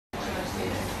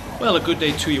Well, a good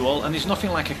day to you all, and there's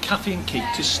nothing like a caffeine kick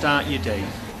to start your day.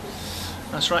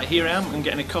 That's right, here I am, I'm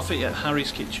getting a coffee at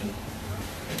Harry's Kitchen.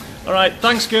 Alright,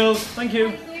 thanks girls, thank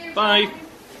you, bye.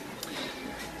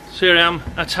 So here I am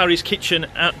at Harry's Kitchen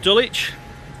at Dulwich.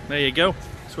 There you go,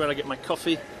 that's where I get my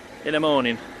coffee in the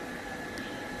morning.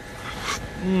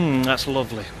 That's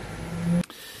lovely.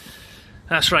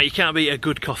 That's right, you can't beat a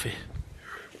good coffee.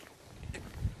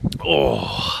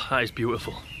 Oh, that is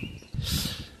beautiful.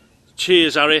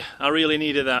 Cheers, Harry. I really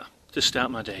needed that to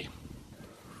start my day.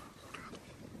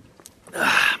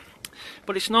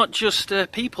 But it's not just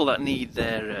people that need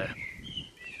their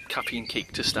caffeine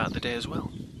kick to start the day as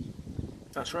well.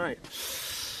 That's right.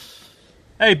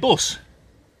 Hey, bus.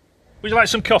 Would you like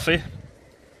some coffee?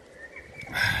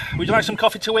 Would you like some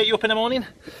coffee to wake you up in the morning?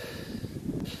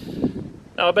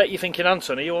 Now, I bet you're thinking,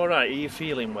 Anton, are you alright? Are you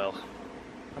feeling well?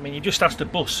 I mean, you just asked a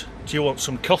bus, do you want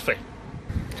some coffee?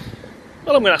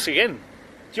 Well, I'm going to ask again.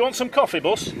 Do you want some coffee,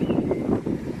 bus?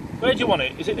 Where do you want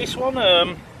it? Is it this one?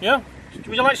 Yeah?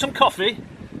 Would you like some coffee?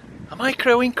 Am I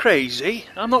going crazy?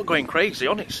 I'm not going crazy,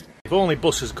 honest. If only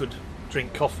buses could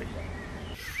drink coffee.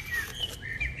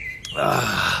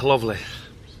 Ah, lovely.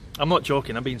 I'm not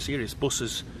joking, I'm being serious.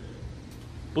 Buses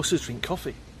drink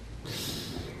coffee.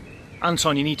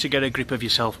 Anton, you need to get a grip of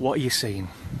yourself. What are you saying?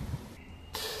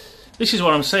 This is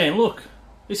what I'm saying, look.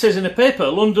 It says in the paper,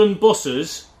 London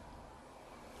buses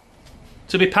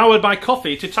to be powered by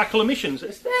coffee to tackle emissions.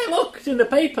 It's there, look, it's in the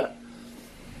paper.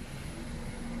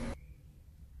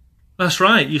 That's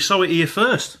right, you saw it here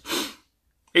first.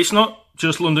 It's not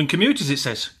just London commuters, it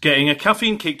says. Getting a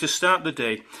caffeine kick to start the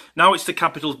day. Now it's the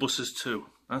capital's buses too.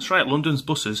 That's right, London's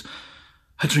buses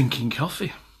are drinking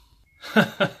coffee.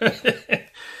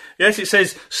 Yes, it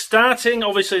says starting,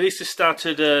 obviously this has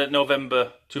started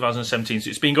November 2017, so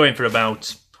it's been going for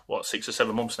about, what, 6 or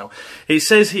 7 months now. It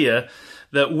says here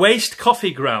that waste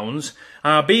coffee grounds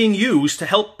are being used to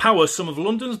help power some of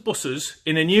London's buses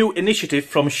in a new initiative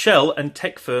from Shell and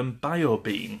tech firm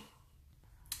BioBean.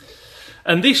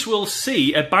 And this will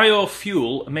see a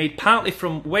biofuel made partly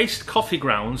from waste coffee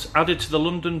grounds added to the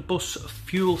London bus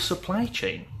fuel supply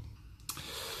chain.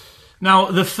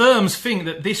 Now, the firms think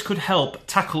that this could help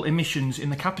tackle emissions in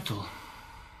the capital.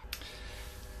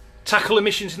 Tackle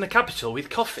emissions in the capital with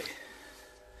coffee?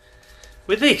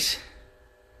 With this?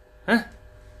 Huh?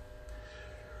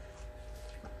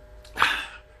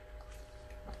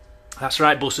 That's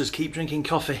right, buses, keep drinking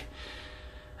coffee.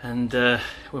 And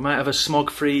we might have a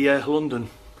smog-free London.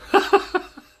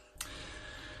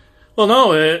 Well,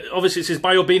 no, obviously it says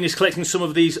BioBean is collecting some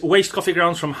of these waste coffee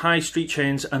grounds from high street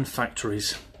chains and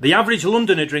factories. The average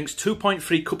Londoner drinks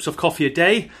 2.3 cups of coffee a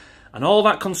day, and all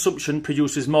that consumption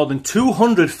produces more than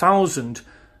 200,000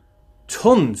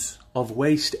 tonnes of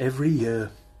waste every year.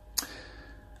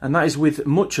 And that is with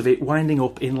much of it winding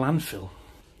up in landfill.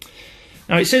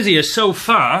 Now it says here, so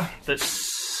far, that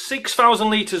 6,000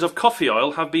 litres of coffee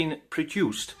oil have been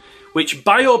produced, which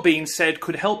BioBean said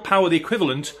could help power the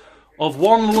equivalent of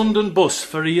 1 London bus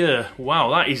for a year.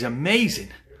 Wow, that is amazing.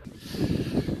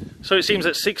 So it seems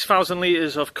that 6,000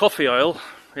 litres of coffee oil,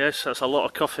 yes, that's a lot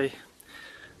of coffee,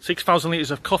 6,000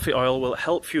 litres of coffee oil will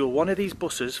help fuel one of these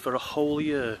buses for a whole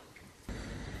year.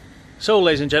 So,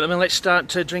 ladies and gentlemen, let's start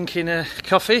drinking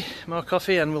coffee, more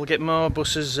coffee, and we'll get more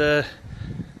buses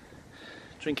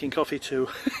drinking coffee too.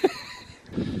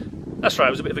 That's right,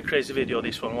 it was a bit of a crazy video,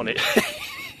 this one, wasn't it?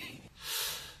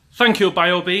 Thank you,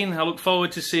 BioBean. I look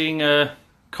forward to seeing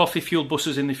coffee-fueled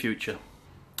buses in the future.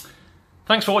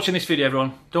 Thanks for watching this video,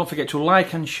 everyone. Don't forget to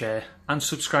like and share and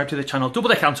subscribe to the channel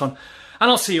Doubledeckeranton, and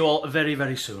I'll see you all very,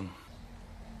 very soon.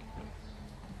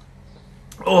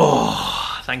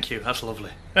 Oh, thank you. That's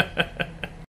lovely.